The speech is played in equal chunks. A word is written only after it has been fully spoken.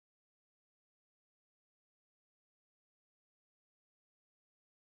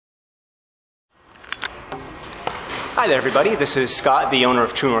Hi there everybody, this is Scott, the owner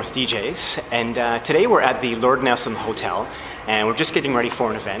of True North DJs, and today we're at the Lord Nelson Hotel and we're just getting ready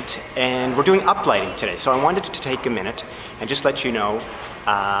for an event and we're doing uplighting today. So I wanted to take a minute and just let you know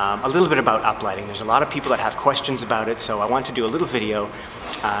a little bit about uplighting. There's a lot of people that have questions about it, so I want to do a little video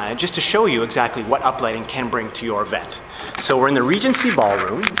just to show you exactly what uplighting can bring to your event. So we're in the Regency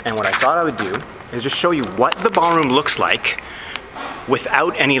Ballroom, and what I thought I would do is just show you what the ballroom looks like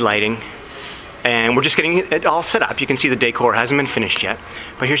without any lighting. And we're just getting it all set up. You can see the decor hasn't been finished yet.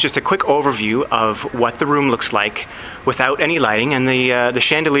 But here's just a quick overview of what the room looks like without any lighting. And the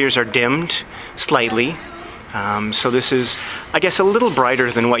chandeliers are dimmed slightly. So this is, I guess, a little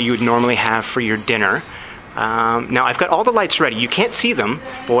brighter than what you would normally have for your dinner. Now I've got all the lights ready. You can't see them,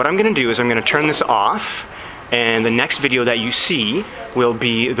 but what I'm going to do is I'm going to turn this off. And the next video that you see will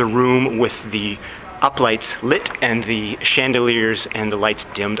be the room with the uplights lit and the chandeliers and the lights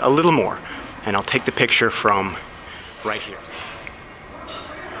dimmed a little more. And I'll take the picture from right here.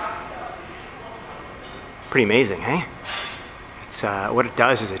 Pretty amazing, hey? It's, what it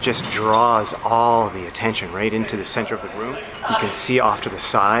does is it just draws all the attention right into the center of the room. You can see off to the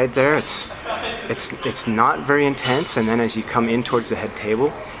side there, it's not very intense, and then as you come in towards the head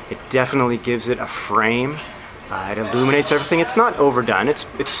table, it definitely gives it a frame. It illuminates everything. It's not overdone,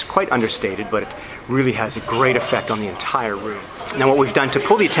 it's quite understated, but it really has a great effect on the entire room. Now what we've done to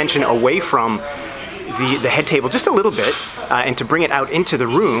pull the attention away from the head table just a little bit and to bring it out into the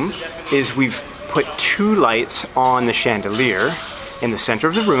room is we've put two lights on the chandelier in the center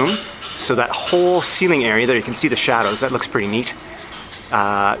of the room, so that whole ceiling area there, you can see the shadows, that looks pretty neat.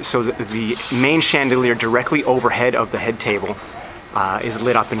 So the main chandelier directly overhead of the head table is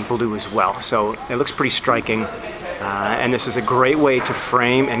lit up in blue as well, so it looks pretty striking. And this is a great way to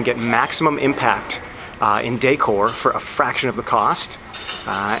frame and get maximum impact in decor for a fraction of the cost,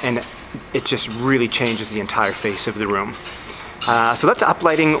 and it just really changes the entire face of the room. So that's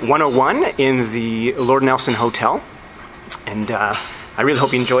uplighting 101 in the Lord Nelson Hotel, and I really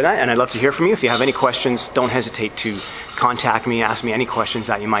hope you enjoy that, and I'd love to hear from you. If you have any questions, don't hesitate to contact me, ask me any questions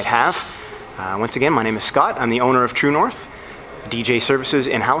that you might have. Once again, my name is Scott. I'm the owner of True North DJ Services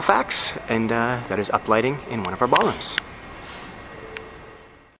in Halifax, and that is uplighting in one of our ballrooms.